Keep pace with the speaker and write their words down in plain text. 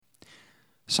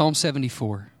Psalm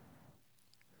 74.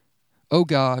 O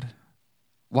God,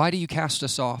 why do you cast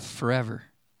us off forever?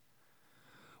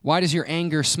 Why does your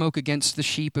anger smoke against the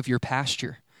sheep of your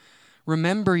pasture?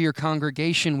 Remember your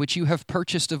congregation, which you have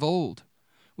purchased of old,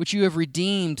 which you have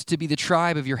redeemed to be the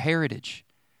tribe of your heritage.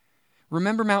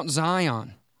 Remember Mount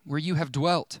Zion, where you have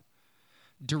dwelt.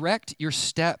 Direct your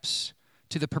steps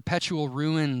to the perpetual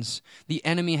ruins. The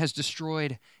enemy has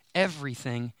destroyed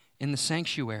everything in the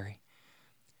sanctuary.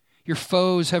 Your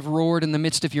foes have roared in the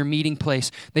midst of your meeting place.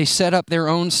 They set up their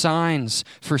own signs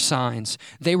for signs.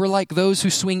 They were like those who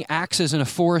swing axes in a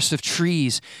forest of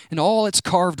trees, and all its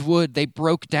carved wood they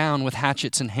broke down with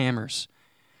hatchets and hammers.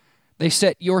 They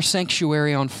set your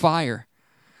sanctuary on fire.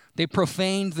 They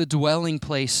profaned the dwelling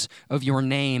place of your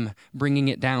name, bringing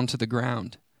it down to the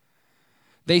ground.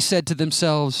 They said to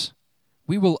themselves,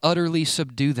 "We will utterly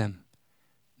subdue them."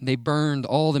 They burned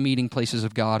all the meeting places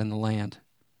of God in the land.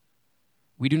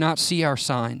 We do not see our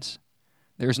signs.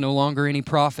 There is no longer any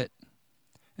prophet,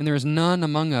 and there is none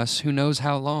among us who knows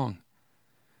how long.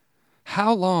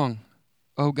 How long,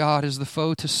 O God, is the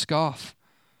foe to scoff?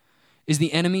 Is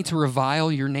the enemy to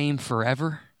revile your name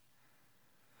forever?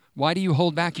 Why do you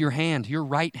hold back your hand, your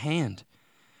right hand?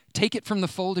 Take it from the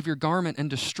fold of your garment and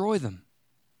destroy them.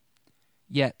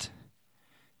 Yet,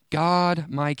 God,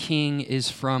 my King, is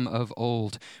from of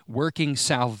old, working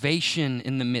salvation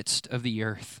in the midst of the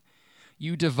earth.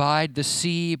 You divide the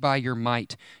sea by your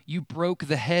might. You broke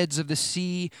the heads of the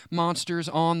sea monsters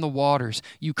on the waters.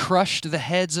 You crushed the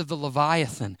heads of the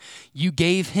Leviathan. You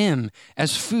gave him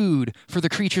as food for the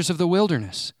creatures of the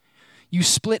wilderness. You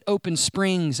split open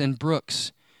springs and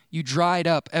brooks. You dried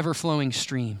up ever-flowing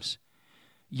streams.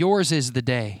 Yours is the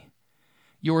day.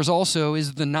 Yours also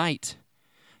is the night.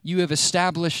 You have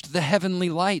established the heavenly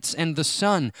lights and the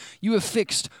sun. You have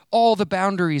fixed all the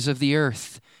boundaries of the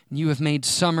earth. And you have made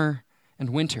summer and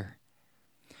winter.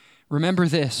 Remember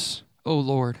this, O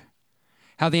Lord,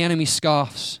 how the enemy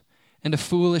scoffs and a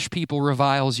foolish people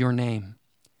reviles your name.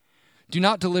 Do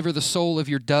not deliver the soul of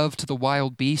your dove to the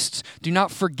wild beasts. Do not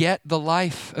forget the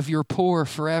life of your poor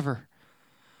forever.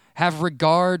 Have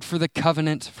regard for the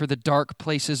covenant, for the dark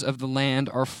places of the land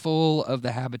are full of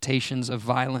the habitations of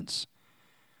violence.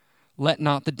 Let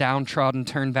not the downtrodden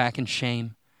turn back in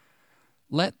shame.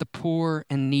 Let the poor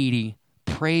and needy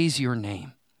praise your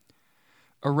name.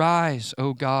 Arise,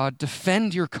 O God,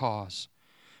 defend your cause.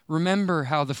 Remember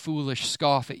how the foolish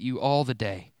scoff at you all the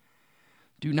day.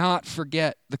 Do not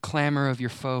forget the clamor of your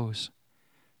foes,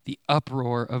 the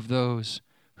uproar of those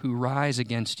who rise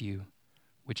against you,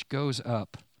 which goes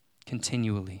up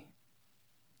continually.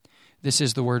 This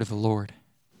is the word of the Lord.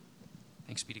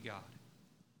 Thanks be to God.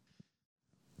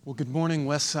 Well, good morning,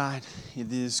 Westside.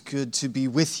 It is good to be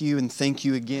with you, and thank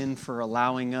you again for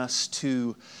allowing us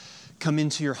to come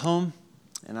into your home.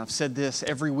 And I've said this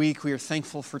every week, we are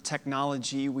thankful for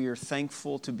technology. We are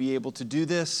thankful to be able to do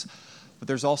this. But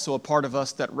there's also a part of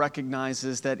us that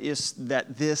recognizes that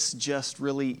this just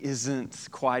really isn't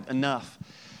quite enough.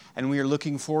 And we are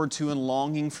looking forward to and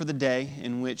longing for the day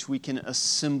in which we can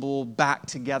assemble back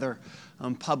together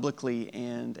publicly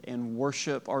and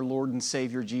worship our Lord and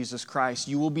Savior Jesus Christ.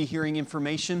 You will be hearing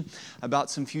information about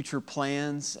some future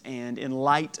plans, and in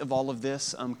light of all of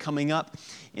this coming up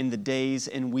in the days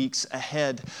and weeks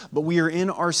ahead. But we are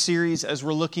in our series as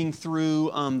we're looking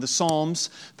through the Psalms,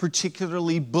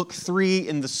 particularly Book 3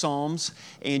 in the Psalms.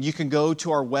 And you can go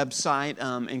to our website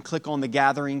and click on the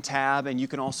Gathering tab, and you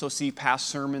can also see past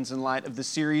sermons in light of the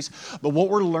series. But what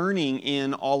we're learning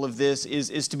in all of this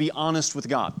is to be honest with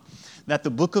God. That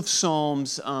the book of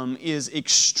Psalms is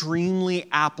extremely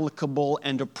applicable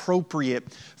and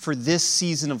appropriate for this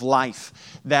season of life.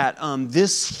 That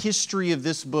this history of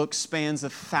this book spans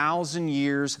 1,000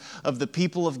 years of the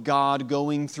people of God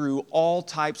going through all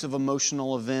types of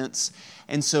emotional events.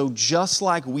 And so just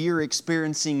like we are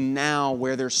experiencing now,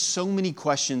 where there's so many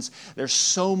questions, there's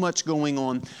so much going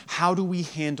on, how do we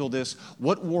handle this?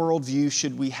 What worldview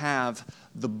should we have?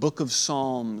 The book of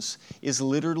Psalms is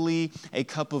literally a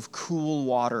cup of cool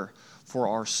water for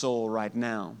our soul right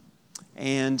now.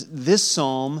 And this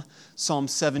psalm, Psalm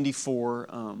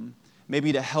 74,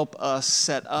 maybe to help us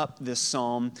set up this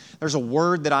psalm, there's a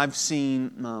word that I've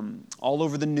seen all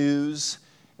over the news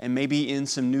and maybe in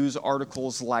some news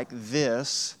articles like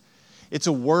this. It's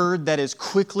a word that is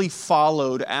quickly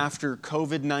followed after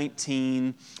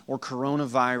COVID-19 or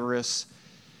coronavirus.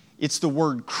 It's the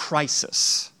word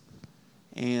crisis.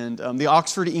 And the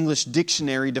Oxford English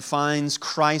Dictionary defines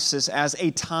crisis as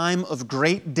a time of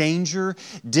great danger,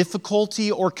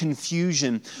 difficulty, or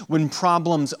confusion when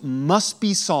problems must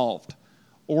be solved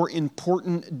or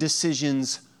important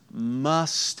decisions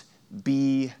must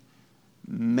be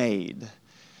made.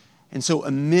 And so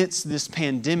amidst this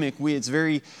pandemic, it's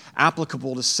very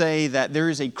applicable to say that there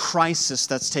is a crisis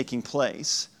that's taking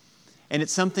place. And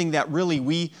it's something that really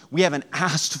we haven't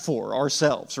asked for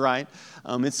ourselves, right?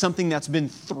 It's something that's been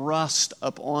thrust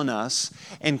upon us.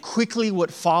 And quickly what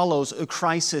follows a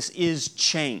crisis is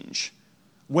change,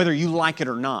 whether you like it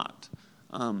or not.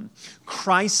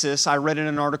 Crisis, I read in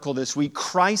an article this week,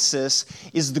 crisis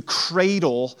is the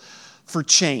cradle for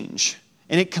change.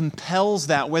 And it compels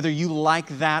that whether you like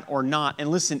that or not. And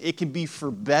listen, it can be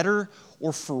for better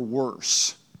or for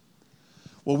worse.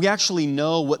 Well, we actually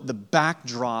know what the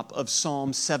backdrop of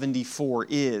Psalm 74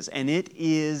 is, and it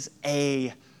is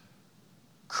a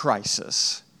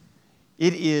crisis.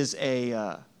 It is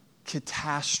a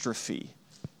catastrophe,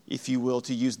 if you will,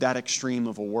 to use that extreme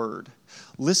of a word.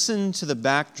 Listen to the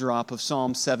backdrop of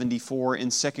Psalm 74 in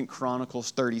 2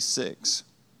 Chronicles 36.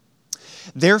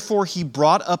 Therefore he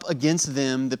brought up against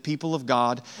them, the people of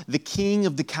God, the king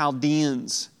of the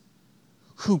Chaldeans,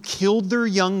 who killed their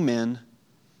young men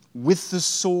with the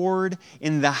sword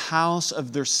in the house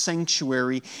of their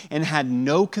sanctuary, and had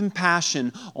no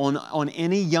compassion on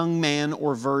any young man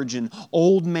or virgin,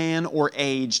 old man or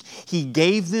aged. He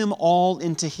gave them all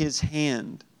into his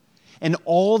hand. And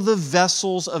all the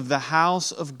vessels of the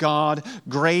house of God,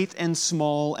 great and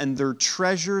small, and their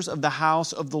treasures of the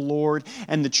house of the Lord,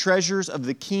 and the treasures of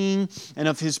the king and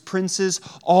of his princes,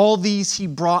 all these he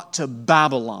brought to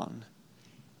Babylon.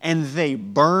 And they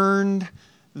burned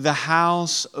the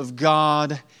house of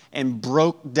God and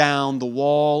broke down the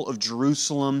wall of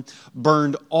Jerusalem,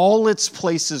 burned all its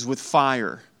places with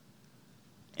fire,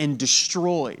 and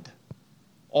destroyed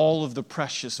all of the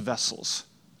precious vessels.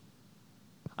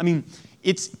 I mean,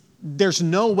 there's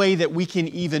no way that we can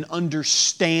even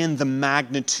understand the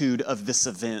magnitude of this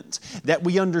event. That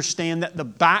we understand that the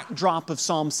backdrop of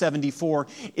Psalm 74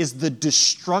 is the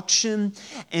destruction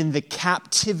and the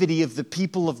captivity of the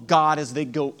people of God as they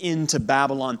go into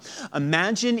Babylon.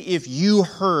 Imagine if you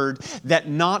heard that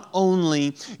not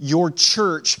only your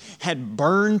church had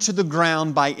burned to the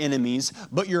ground by enemies,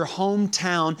 but your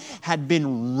hometown had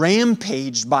been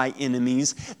rampaged by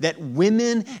enemies, that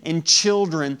women and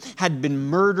children had been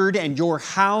murdered, and your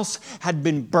house had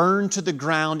been burned to the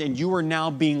ground, and you are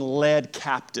now being led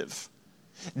captive.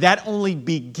 That only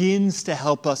begins to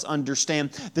help us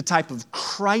understand the type of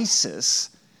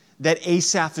crisis that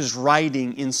Asaph is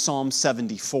writing in Psalm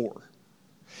 74.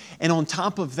 And on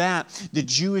top of that, the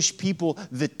Jewish people,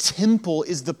 the temple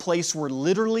is the place where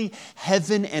literally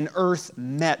heaven and earth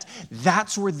met.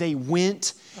 That's where they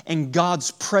went, and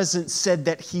God's presence said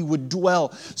that He would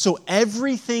dwell. So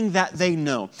everything that they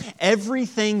know,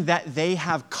 everything that they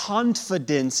have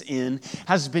confidence in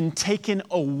has been taken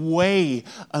away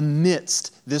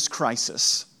amidst this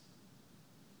crisis.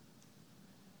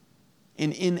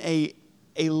 And in a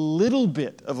little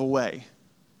bit of a way,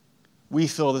 we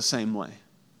feel the same way.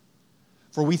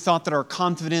 For we thought that our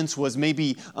confidence was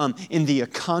maybe in the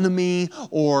economy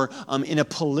or in a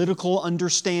political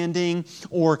understanding,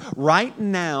 or right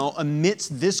now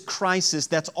amidst this crisis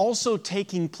that's also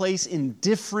taking place in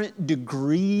different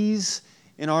degrees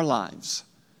in our lives.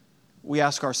 We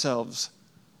ask ourselves,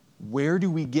 where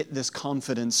do we get this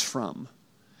confidence from?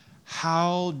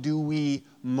 How do we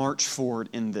march forward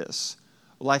in this?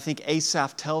 Well, I think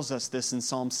Asaph tells us this in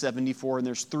Psalm 74, and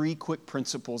there's 3 quick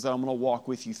principles that I'm going to walk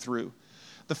with you through.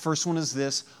 The first one is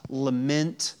this: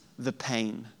 lament the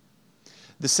pain.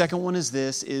 The second one is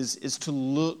this, is to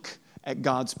look at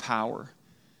God's power.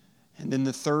 And then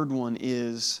the third one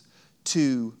is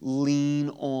to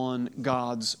lean on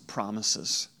God's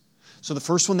promises. So the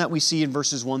first one that we see in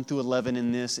verses 1 through 11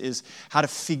 in this is how to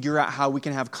figure out how we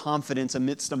can have confidence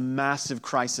amidst a massive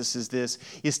crisis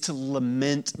is to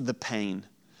lament the pain.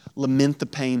 Lament the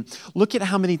pain. Look at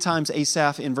how many times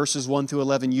Asaph in verses 1 through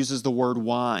 11 uses the word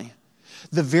why.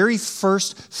 The very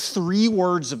first 3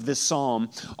 words of this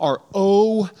psalm are,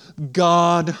 "Oh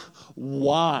God,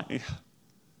 why?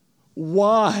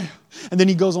 Why?" And then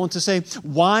he goes on to say,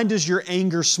 "Why does your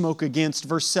anger smoke against?"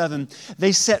 Verse 7,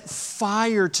 "They set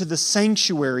fire to the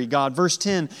sanctuary, God." Verse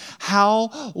 10,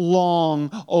 "How long,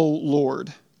 O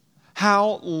Lord?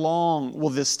 How long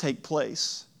will this take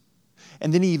place?"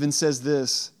 And then he even says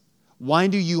this, "Why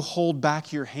do you hold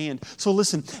back your hand?" So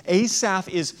listen, Asaph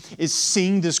is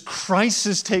seeing this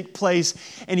crisis take place,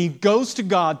 and he goes to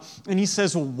God and he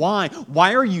says, "Why?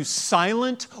 Why are you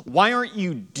silent? Why aren't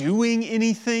you doing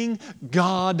anything?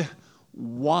 God,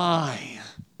 why?"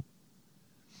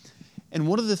 And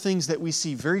one of the things that we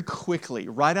see very quickly,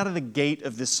 right out of the gate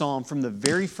of this psalm, from the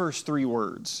very first 3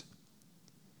 words,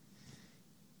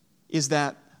 is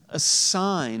that a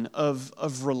sign of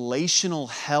relational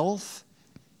health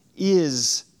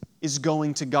is is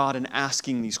going to God and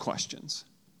asking these questions.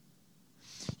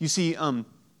 You see,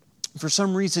 for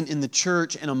some reason in the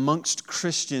church and amongst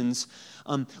Christians,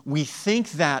 we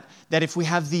think that if we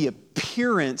have the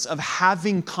appearance of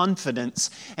having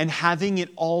confidence and having it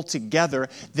all together,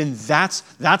 then that's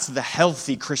the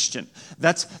healthy Christian.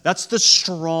 That's the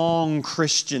strong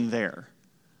Christian there.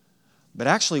 But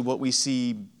actually what we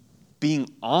see, being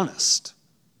honest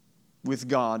with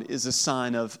God, is a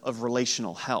sign of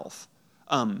relational health.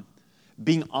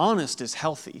 Being honest is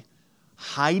healthy.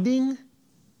 Hiding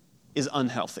is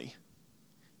unhealthy.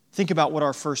 Think about what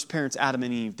our first parents, Adam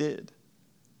and Eve, did.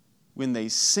 When they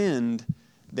sinned,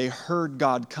 they heard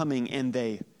God coming and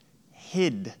they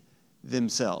hid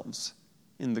themselves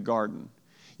in the garden.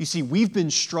 You see, we've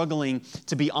been struggling,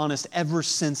 to be honest, ever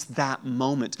since that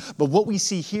moment. But what we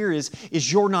see here is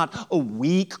you're not a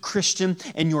weak Christian,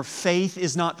 and your faith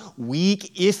is not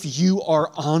weak if you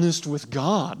are honest with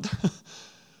God.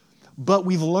 But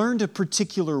we've learned a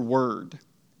particular word,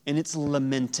 and it's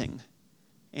lamenting.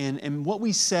 And what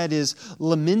we said is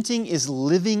lamenting is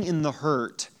living in the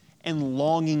hurt and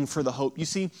longing for the hope. You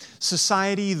see,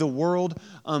 society, the world,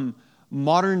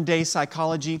 modern day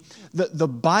psychology, the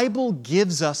Bible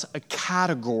gives us a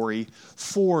category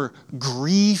for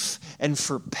grief and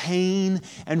for pain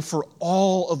and for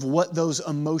all of what those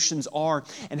emotions are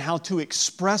and how to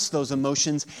express those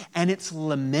emotions, and it's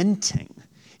lamenting.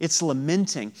 It's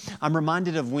lamenting. I'm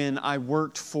reminded of when I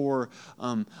worked for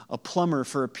a plumber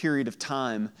for a period of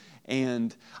time.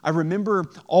 And I remember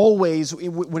always,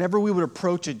 whenever we would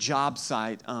approach a job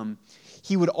site,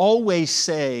 he would always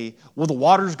say, well, the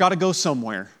water's got to go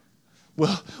somewhere.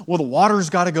 Well, the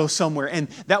water's got to go somewhere. And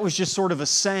that was just sort of a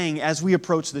saying as we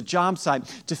approached the job site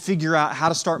to figure out how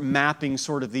to start mapping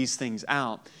sort of these things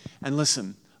out. And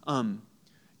listen,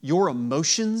 your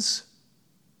emotions,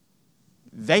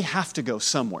 they have to go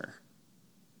somewhere.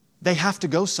 They have to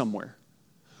go somewhere,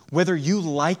 whether you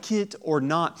like it or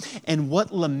not. And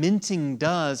what lamenting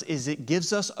does is it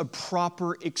gives us a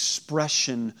proper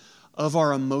expression of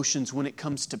our emotions when it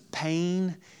comes to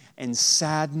pain and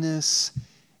sadness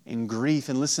and grief.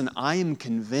 And listen, I am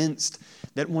convinced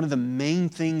that one of the main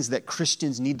things that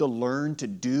Christians need to learn to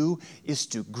do is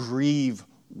to grieve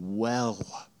well.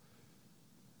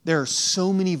 There are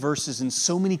so many verses and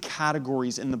so many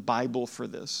categories in the Bible for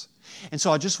this. And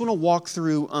so I just want to walk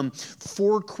through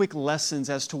 4 quick lessons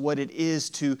as to what it is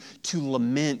to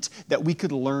lament, that we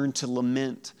could learn to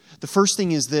lament. The first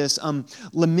thing is this,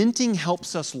 lamenting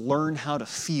helps us learn how to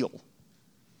feel.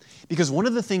 Because one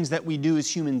of the things that we do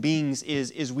as human beings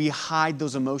is we hide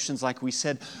those emotions, like we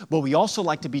said, but we also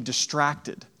like to be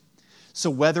distracted. So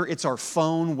whether it's our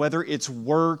phone, whether it's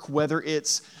work, whether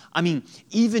it's,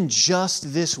 even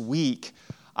just this week,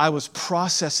 I was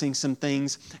processing some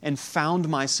things and found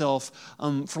myself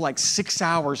for like 6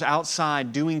 hours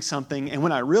outside doing something. And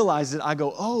when I realized it, I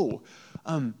go,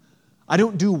 I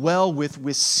don't do well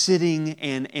with sitting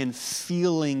and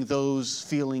feeling those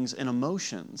feelings and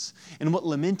emotions. And what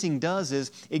lamenting does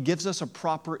is it gives us a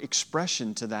proper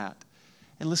expression to that.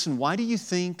 And listen, why do you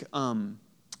think...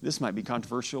 this might be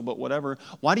controversial, but whatever.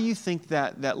 Why do you think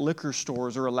that liquor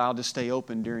stores are allowed to stay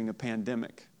open during a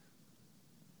pandemic?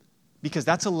 Because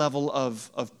that's a level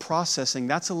of processing.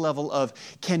 That's a level of,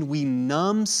 can we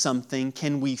numb something?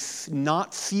 Can we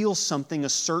not feel something a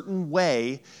certain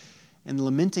way? And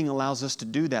lamenting allows us to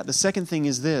do that. The second thing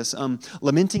is this.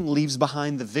 Lamenting leaves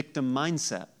behind the victim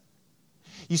mindset.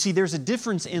 You see, there's a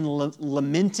difference in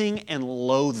lamenting and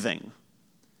loathing.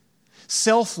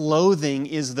 Self-loathing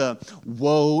is the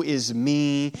woe is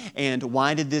me, and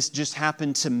why did this just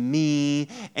happen to me?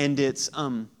 And it's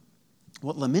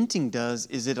what lamenting does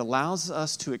is it allows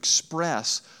us to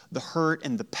express the hurt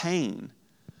and the pain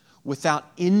without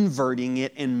inverting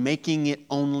it and making it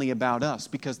only about us,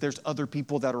 because there's other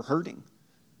people that are hurting.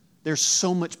 There's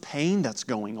so much pain that's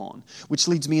going on, which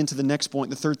leads me into the next point.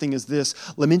 The third thing is this.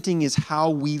 Lamenting is how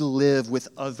we live with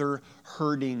other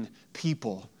hurting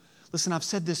people. Listen, I've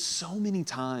said this so many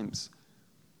times.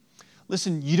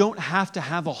 Listen, you don't have to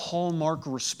have a hallmark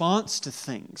response to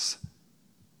things.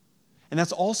 And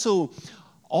that's also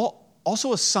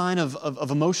a sign of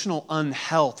emotional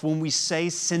unhealth when we say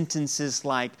sentences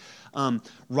like,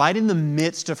 right in the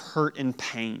midst of hurt and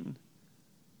pain.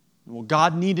 Well,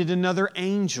 God needed another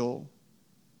angel.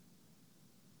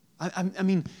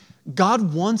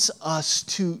 God wants us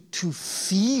to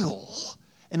feel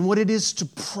and what it is to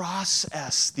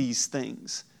process these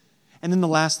things. And then the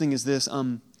last thing is this,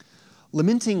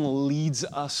 lamenting leads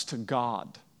us to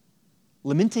God.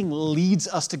 Lamenting leads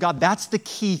us to God. That's the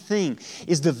key thing,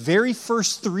 is the very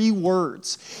first 3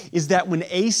 words, is that when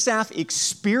Asaph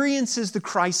experiences the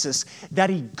crisis,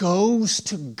 that he goes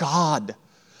to God.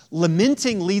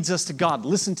 Lamenting leads us to God.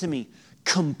 Listen to me.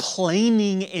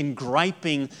 Complaining and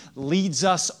griping leads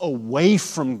us away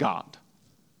from God.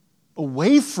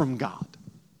 Away from God.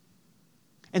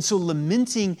 And so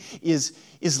lamenting is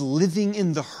living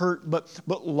in the hurt,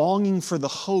 but longing for the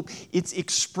hope. It's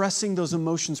expressing those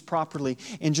emotions properly.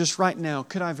 And just right now,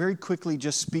 could I very quickly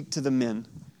just speak to the men?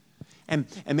 And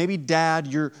maybe dad,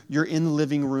 you're in the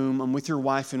living room with your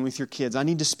wife and with your kids. I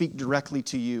need to speak directly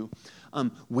to you.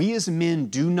 We as men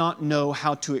do not know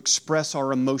how to express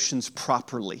our emotions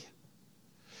properly.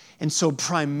 And so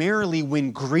primarily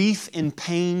when grief and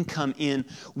pain come in,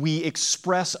 we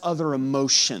express other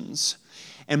emotions.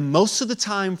 And most of the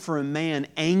time for a man,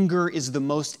 anger is the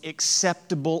most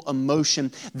acceptable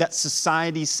emotion that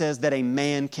society says that a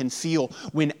man can feel,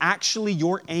 when actually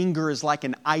your anger is like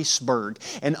an iceberg.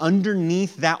 And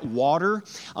underneath that water,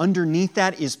 underneath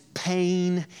that is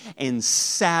pain and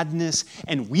sadness,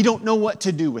 and we don't know what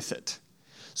to do with it.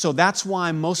 So that's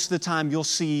why most of the time you'll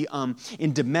see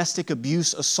in domestic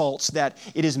abuse assaults that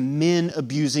it is men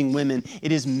abusing women.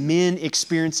 It is men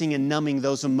experiencing and numbing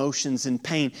those emotions and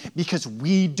pain because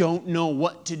we don't know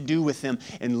what to do with them.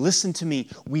 And listen to me,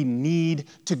 we need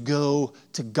to go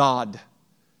to God.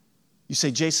 You say,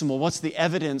 Jason, well, what's the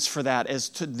evidence for that as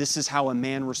to this is how a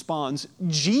man responds?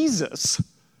 Jesus.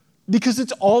 Because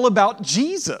it's all about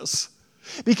Jesus.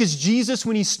 Because Jesus,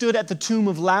 when he stood at the tomb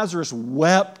of Lazarus,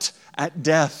 wept at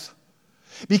death.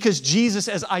 Because Jesus,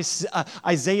 as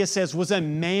Isaiah says, was a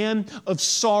man of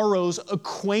sorrows,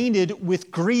 acquainted with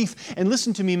grief. And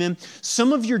listen to me, men,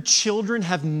 some of your children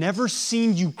have never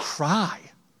seen you cry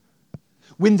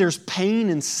when there's pain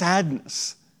and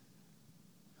sadness.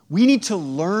 We need to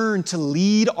learn to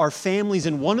lead our families,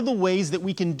 and one of the ways that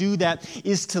we can do that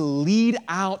is to lead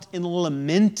out in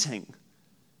lamenting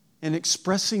and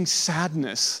expressing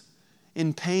sadness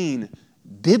and pain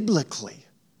biblically.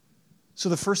 So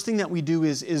the first thing that we do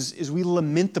is we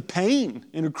lament the pain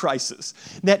in a crisis.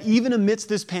 That even amidst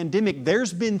this pandemic,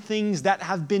 there's been things that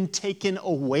have been taken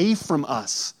away from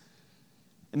us.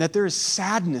 And that there is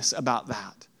sadness about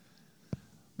that.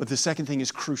 But the second thing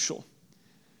is crucial.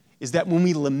 Is that when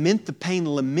we lament the pain,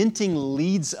 lamenting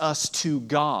leads us to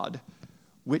God.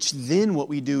 Which then what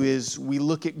we do is we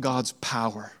look at God's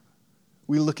power.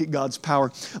 We look at God's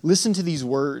power. Listen to these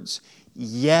words.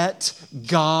 Yet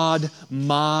God,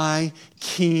 my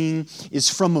King, is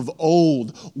from of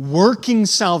old, working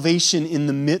salvation in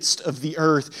the midst of the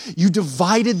earth. You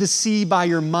divided the sea by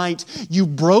your might. You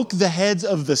broke the heads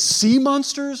of the sea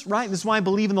monsters, right? This is why I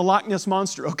believe in the Loch Ness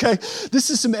Monster, okay? This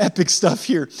is some epic stuff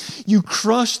here. You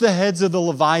crushed the heads of the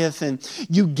Leviathan.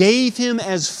 You gave him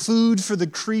as food for the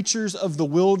creatures of the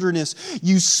wilderness.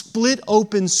 You split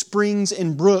open springs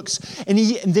and brooks. And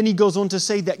then he goes on to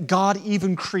say that God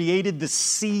even created the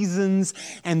seasons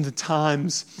and the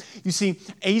times. You see,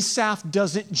 Asaph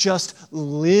doesn't just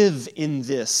live in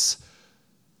this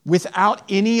without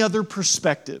any other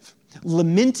perspective.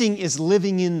 Lamenting is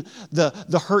living in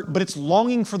the hurt, but it's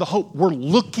longing for the hope. We're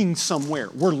looking somewhere.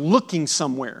 We're looking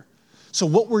somewhere. So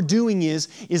what we're doing is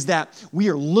that we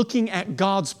are looking at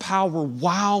God's power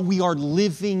while we are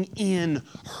living in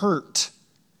hurt.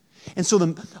 And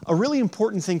so a really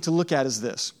important thing to look at is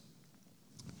this.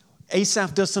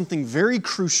 Asaph does something very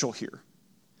crucial here.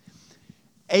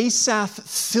 Asaph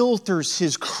filters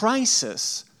his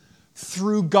crisis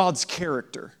through God's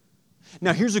character.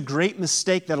 Now, here's a great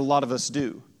mistake that a lot of us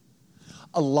do.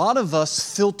 A lot of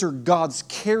us filter God's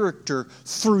character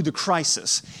through the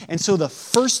crisis. And so the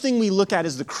first thing we look at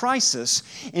is the crisis,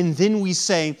 and then we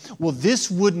say, well, this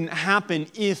wouldn't happen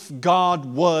if God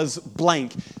was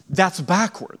blank. That's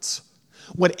backwards.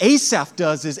 What Asaph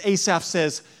does is Asaph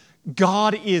says,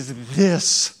 God is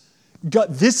this. God,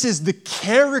 this is the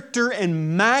character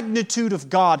and magnitude of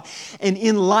God. And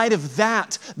in light of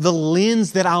that, the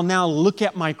lens that I'll now look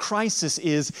at my crisis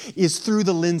is through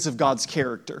the lens of God's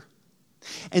character.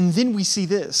 And then we see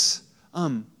this.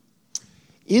 In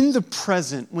the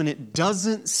present, when it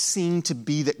doesn't seem to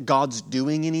be that God's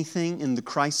doing anything in the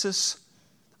crisis,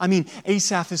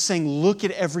 Asaph is saying, look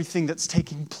at everything that's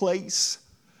taking place.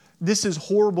 This is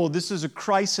horrible. This is a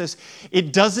crisis.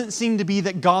 It doesn't seem to be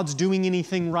that God's doing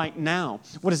anything right now.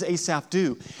 What does Asaph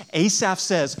do? Asaph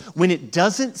says, when it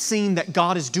doesn't seem that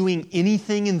God is doing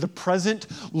anything in the present,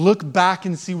 look back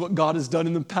and see what God has done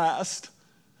in the past.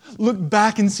 Look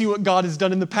back and see what God has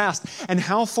done in the past. And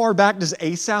how far back does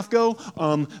Asaph go?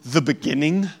 The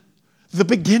beginning. The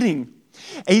beginning.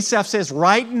 Asaph says,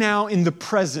 right now in the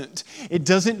present, it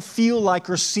doesn't feel like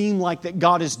or seem like that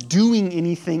God is doing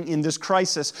anything in this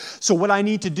crisis. So what I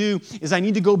need to do is I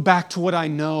need to go back to what I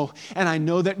know. And I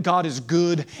know that God is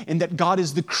good and that God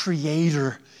is the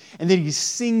creator. And then he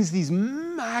sings these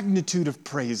magnitude of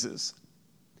praises.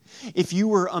 If you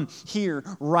were here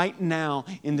right now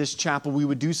in this chapel, we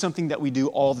would do something that we do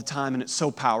all the time, and it's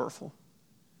so powerful.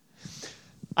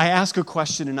 I ask a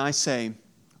question and I say,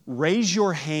 raise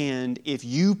your hand if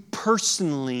you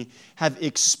personally have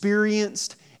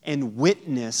experienced and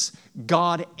witnessed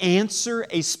God answer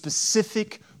a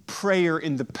specific prayer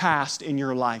in the past in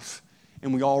your life.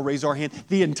 And we all raise our hand.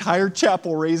 The entire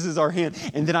chapel raises our hand.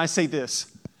 And then I say this,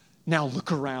 now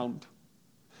look around.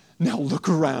 Now look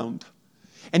around.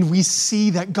 And we see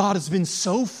that God has been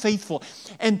so faithful.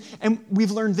 And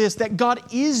we've learned this, that God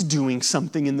is doing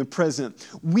something in the present.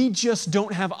 We just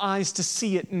don't have eyes to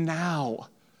see it now.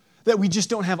 That we just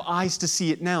don't have eyes to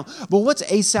see it now. But what's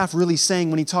Asaph really saying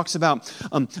when he talks about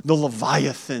the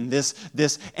Leviathan,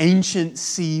 this ancient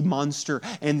sea monster,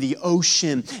 and the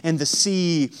ocean, and the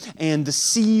sea, and the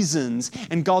seasons,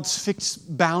 and God's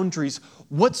fixed boundaries?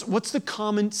 What's the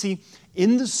common, see,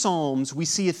 in the Psalms, we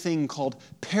see a thing called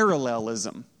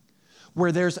parallelism,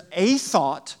 where there's a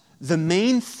thought, the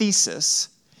main thesis,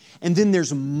 and then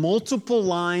there's multiple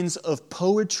lines of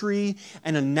poetry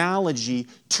and analogy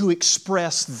to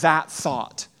express that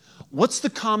thought. What's the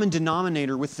common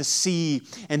denominator with the sea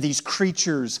and these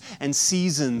creatures and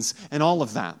seasons and all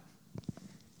of that?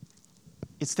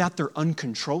 It's that they're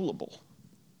uncontrollable.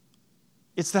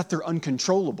 It's that they're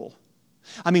uncontrollable.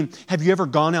 I mean, have you ever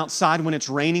gone outside when it's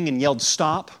raining and yelled,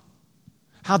 stop?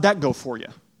 How'd that go for you?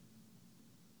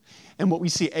 And what we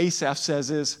see Asaph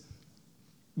says is,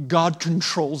 God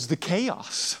controls the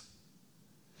chaos.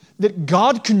 That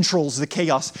God controls the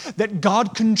chaos. That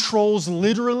God controls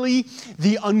literally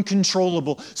the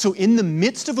uncontrollable. So in the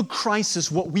midst of a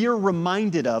crisis, what we are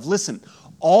reminded of, listen,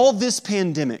 all this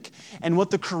pandemic and what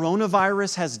the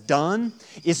coronavirus has done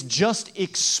is just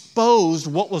exposed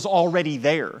what was already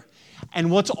there.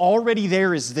 And what's already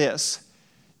there is this,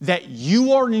 that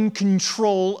you are in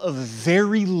control of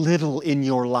very little in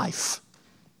your life.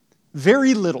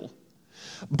 Very little.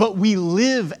 But we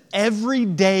live every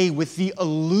day with the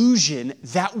illusion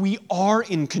that we are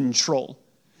in control.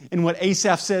 And what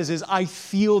Asaph says is, I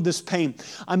feel this pain.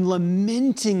 I'm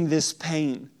lamenting this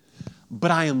pain.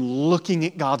 But I am looking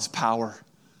at God's power.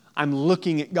 I'm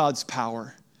looking at God's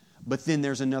power. But then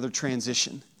there's another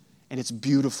transition. And it's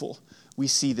beautiful. We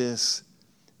see this,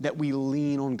 that we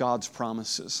lean on God's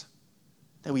promises.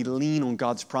 That we lean on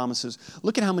God's promises.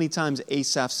 Look at how many times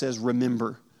Asaph says,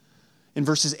 remember. In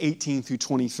verses 18 through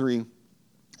 23.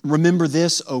 Remember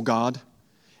this, O God.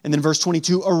 And then verse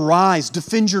 22, arise,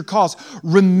 defend your cause.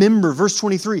 Remember, verse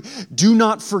 23, do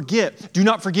not forget. Do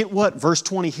not forget what? Verse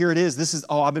 20, here it is. This is,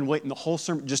 I've been waiting the whole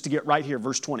sermon just to get right here.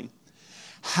 Verse 20.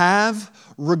 Have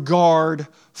regard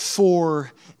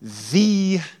for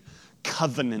the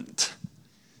covenant.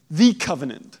 The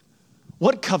covenant.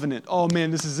 What covenant? Oh man,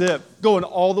 this is it. Going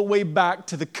all the way back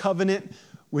to the covenant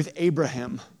with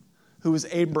Abraham, who was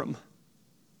Abram,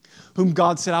 whom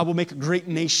God said, I will make a great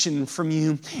nation from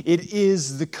you. It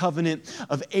is the covenant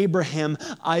of Abraham,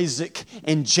 Isaac,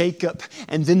 and Jacob,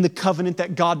 and then the covenant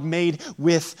that God made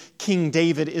with King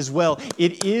David as well.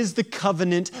 It is the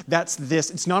covenant that's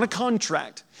this. It's not a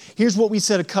contract. Here's what we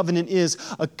said a covenant is.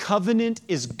 A covenant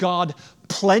is God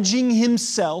pledging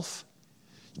himself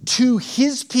to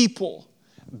his people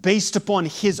based upon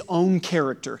his own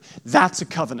character. That's a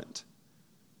covenant.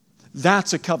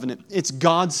 That's a covenant. It's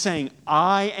God saying,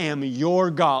 I am your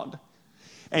God,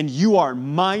 and you are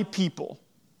my people.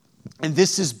 And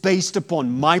this is based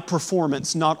upon my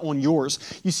performance, not on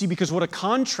yours. You see, because what a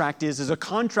contract is a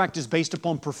contract is based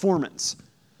upon performance.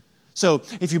 So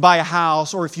if you buy a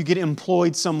house or if you get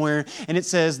employed somewhere and it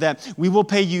says that we will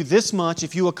pay you this much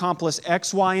if you accomplish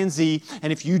X, Y, and Z,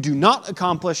 and if you do not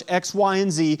accomplish X, Y,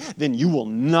 and Z, then you will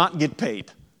not get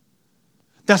paid.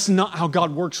 That's not how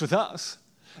God works with us.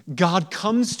 God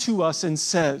comes to us and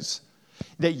says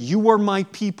that you are my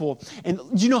people. And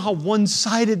you know how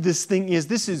one-sided this thing is?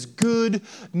 This is good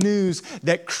news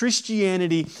that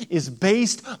Christianity is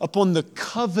based upon the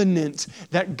covenant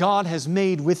that God has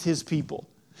made with his people.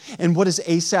 And what does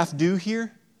Asaph do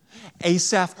here?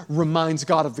 Asaph reminds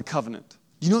God of the covenant.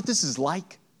 You know what this is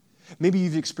like? Maybe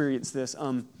you've experienced this.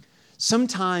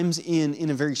 Sometimes in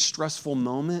a very stressful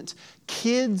moment,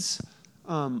 kids,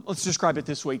 let's describe it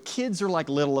this way. Kids are like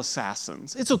little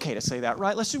assassins. It's okay to say that,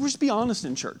 right? Let's just be honest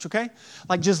in church, okay?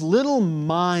 Like just little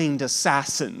mind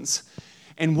assassins.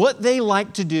 And what they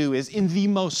like to do is in the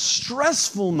most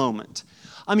stressful moment,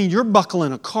 I mean, you're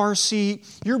buckling a car seat,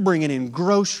 you're bringing in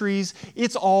groceries,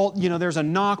 it's all, there's a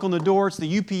knock on the door, it's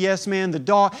the UPS man, the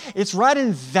dog. It's right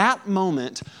in that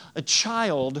moment a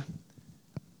child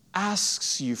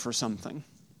asks you for something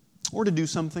or to do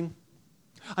something.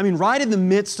 I mean, right in the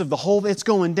midst of the whole, it's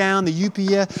going down, the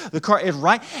UPS, the car, it's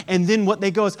right. And then what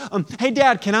they go is, hey,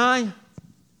 Dad, can I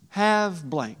have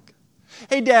blank?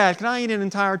 Hey, Dad, can I eat an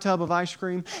entire tub of ice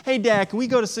cream? Hey, Dad, can we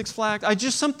go to Six Flags?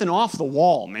 Just something off the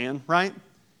wall, man, right?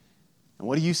 And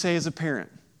what do you say as a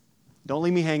parent? Don't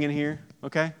leave me hanging here,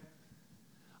 okay?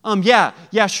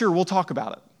 Yeah, sure, we'll talk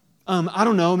about it. I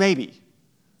don't know, maybe.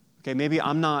 Okay, maybe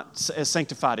I'm not as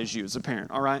sanctified as you as a parent,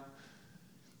 all right?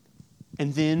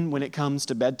 And then when it comes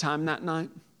to bedtime that night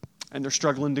and they're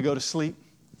struggling to go to sleep,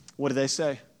 what do they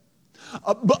say?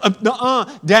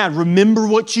 Dad, remember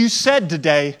what you said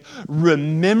today.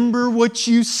 Remember what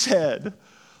you said.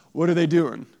 What are they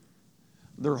doing?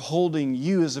 They're holding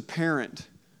you as a parent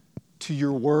to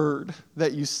your word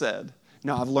that you said.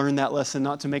 Now, I've learned that lesson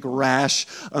not to make rash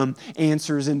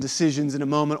answers and decisions in a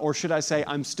moment, or should I say,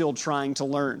 I'm still trying to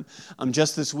learn.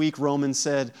 Just this week, Roman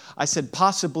said, I said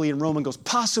possibly, and Roman goes,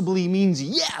 possibly means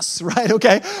yes, right?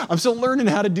 Okay, I'm still learning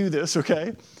how to do this,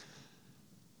 okay?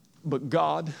 But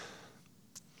God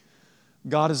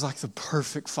is like the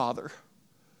perfect Father.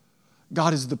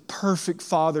 God is the perfect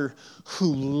Father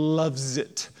who loves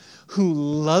it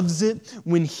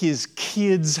when His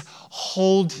kids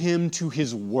hold Him to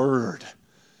His word.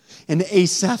 And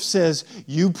Asaph says,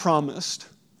 you promised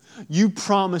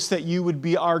that you would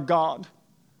be our God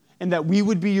and that we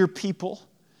would be your people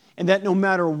and that no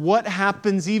matter what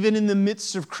happens, even in the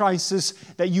midst of crisis,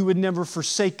 that you would never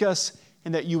forsake us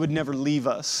and that you would never leave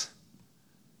us.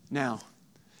 Now,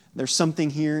 there's something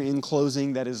here in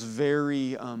closing that is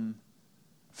very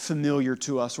familiar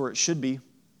to us, or it should be.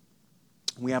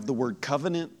 We have the word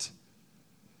covenant,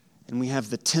 and we have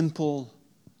the temple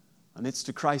amidst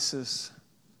a crisis.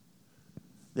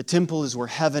 The temple is where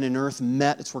heaven and earth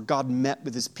met. It's where God met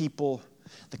with His people.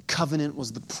 The covenant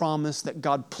was the promise that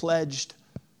God pledged.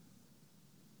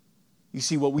 You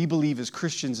see, what we believe as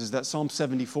Christians is that Psalm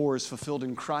 74 is fulfilled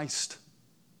in Christ.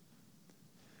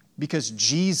 Because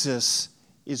Jesus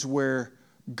is where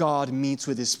God meets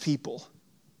with His people.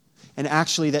 And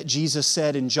actually that Jesus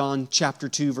said in John chapter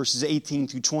 2, verses 18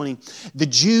 through 20, the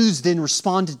Jews then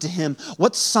responded to Him,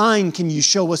 what sign can you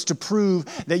show us to prove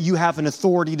that you have an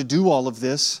authority to do all of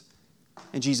this?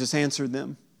 And Jesus answered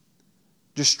them,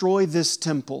 destroy this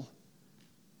temple,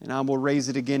 and I will raise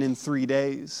it again in 3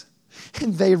 days.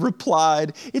 And they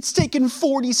replied, it's taken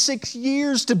 46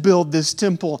 years to build this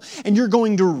temple, and you're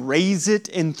going to raise it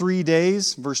in 3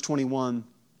 days? Verse 21,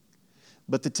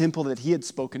 but the temple that He had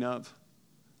spoken of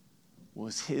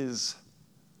was His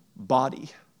body.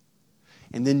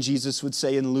 And then Jesus would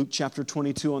say in Luke chapter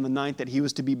 22 on the night that He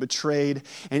was to be betrayed.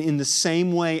 And in the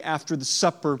same way after the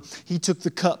supper, He took the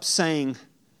cup saying,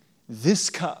 this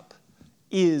cup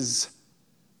is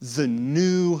the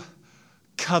new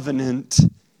covenant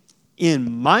in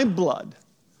my blood,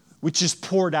 which is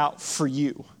poured out for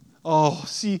you. Oh,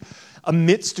 see,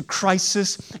 amidst a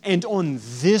crisis and on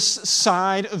this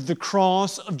side of the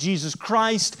cross of Jesus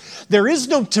Christ, there is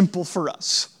no temple for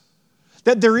us.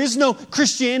 That there is no,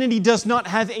 Christianity does not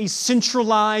have a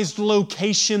centralized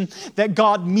location that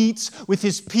God meets with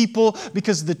His people,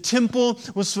 because the temple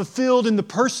was fulfilled in the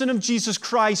person of Jesus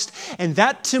Christ. And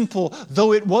that temple,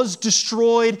 though it was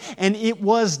destroyed and it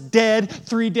was dead,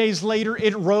 3 days later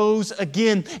it rose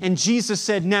again. And Jesus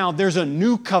said, now there's a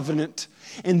new covenant.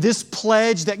 And this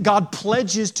pledge that God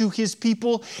pledges to His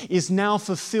people is now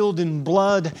fulfilled in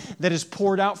blood that is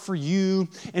poured out for you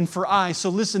and for I. So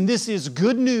listen, this is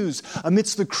good news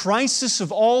amidst the crisis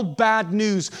of all bad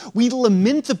news. We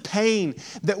lament the pain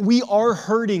that we are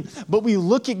hurting, but we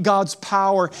look at God's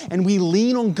power and we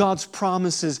lean on God's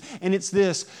promises. And it's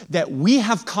this, that we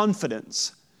have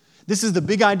confidence. This is the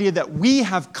big idea, that we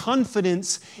have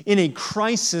confidence in a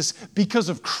crisis because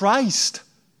of Christ.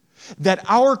 That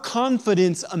our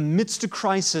confidence amidst a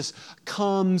crisis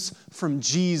comes from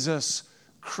Jesus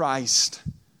Christ.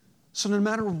 So no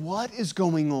matter what is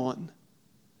going on,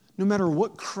 no matter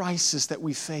what crisis that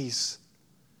we face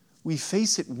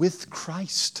it with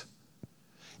Christ.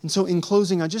 And so in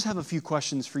closing, I just have a few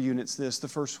questions for you, and it's this, the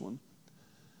first one.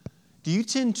 Do you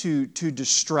tend to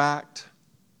distract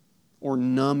or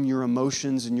numb your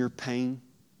emotions and your pain?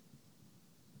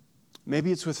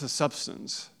 Maybe it's with a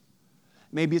substance.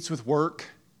 Maybe it's with work.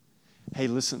 Hey,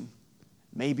 listen,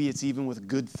 maybe it's even with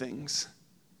good things.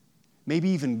 Maybe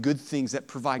even good things that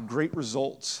provide great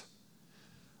results.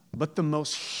 But the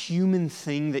most human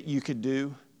thing that you could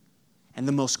do, and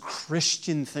the most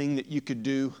Christian thing that you could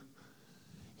do,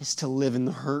 is to live in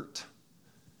the hurt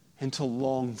and to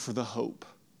long for the hope.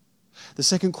 The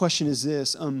second question is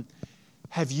this.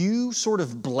 Have you sort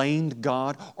of blamed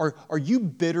God? Or are you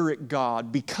bitter at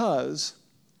God because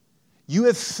you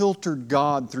have filtered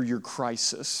God through your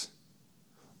crisis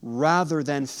rather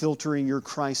than filtering your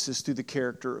crisis through the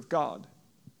character of God?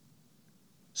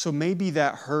 So maybe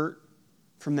that hurt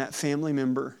from that family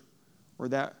member or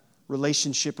that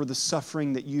relationship or the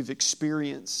suffering that you've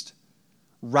experienced,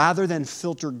 rather than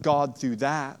filter God through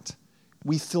that,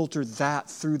 we filter that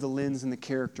through the lens and the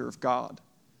character of God.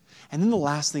 And then the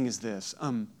last thing is this.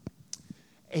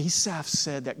 Asaph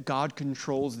said that God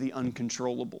controls the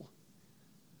uncontrollable.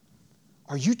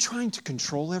 Are you trying to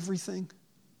control everything?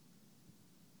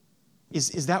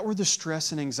 Is that where the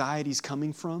stress and anxiety is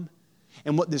coming from?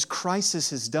 And what this crisis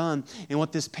has done and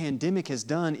what this pandemic has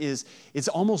done is it's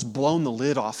almost blown the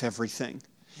lid off everything.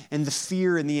 And the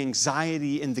fear and the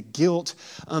anxiety and the guilt.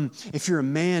 If you're a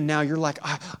man now, you're like,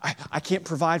 I can't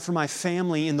provide for my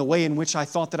family in the way in which I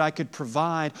thought that I could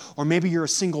provide. Or maybe you're a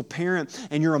single parent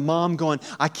and you're a mom going,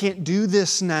 I can't do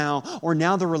this now. Or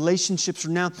now the relationships are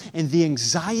now. And the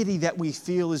anxiety that we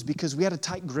feel is because we had a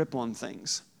tight grip on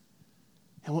things.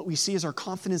 And what we see is our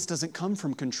confidence doesn't come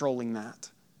from controlling that.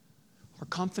 Our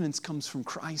confidence comes from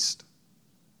Christ.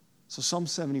 So Psalm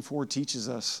 74 teaches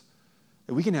us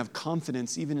that we can have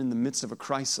confidence even in the midst of a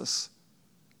crisis.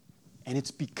 And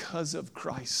it's because of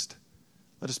Christ.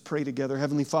 Let us pray together.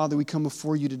 Heavenly Father, we come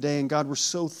before you today, and God, we're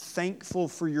so thankful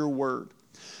for your word.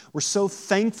 We're so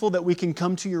thankful that we can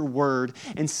come to your word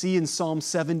and see in Psalm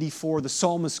 74, the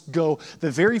psalmist go, the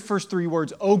very first three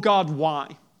words, oh God,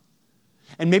 why?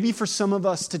 And maybe for some of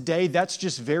us today, that's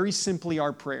just very simply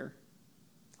our prayer.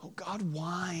 Oh God,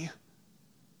 why?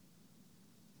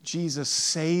 Jesus,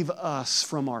 save us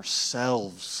from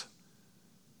ourselves.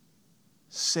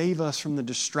 Save us from the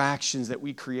distractions that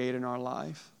we create in our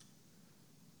life.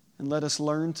 And let us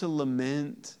learn to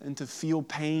lament and to feel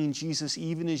pain, Jesus,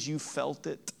 even as you felt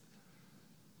it.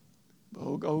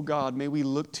 Oh God, may we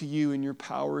look to you in your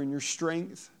power and your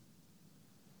strength.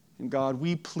 And God,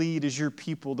 we plead as your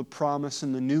people the promise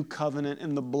in the new covenant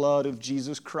and the blood of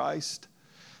Jesus Christ,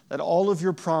 that all of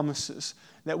your promises,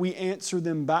 that we answer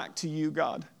them back to you,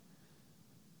 God.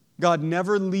 God,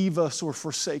 never leave us or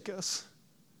forsake us.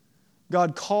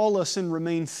 God, call us and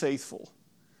remain faithful.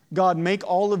 God, make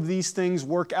all of these things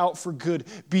work out for good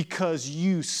because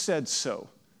you said so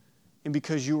and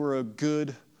because you are a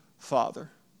good Father.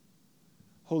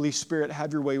 Holy Spirit,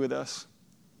 have your way with us.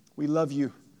 We love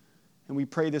you. And we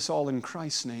pray this all in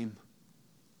Christ's name.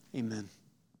 Amen.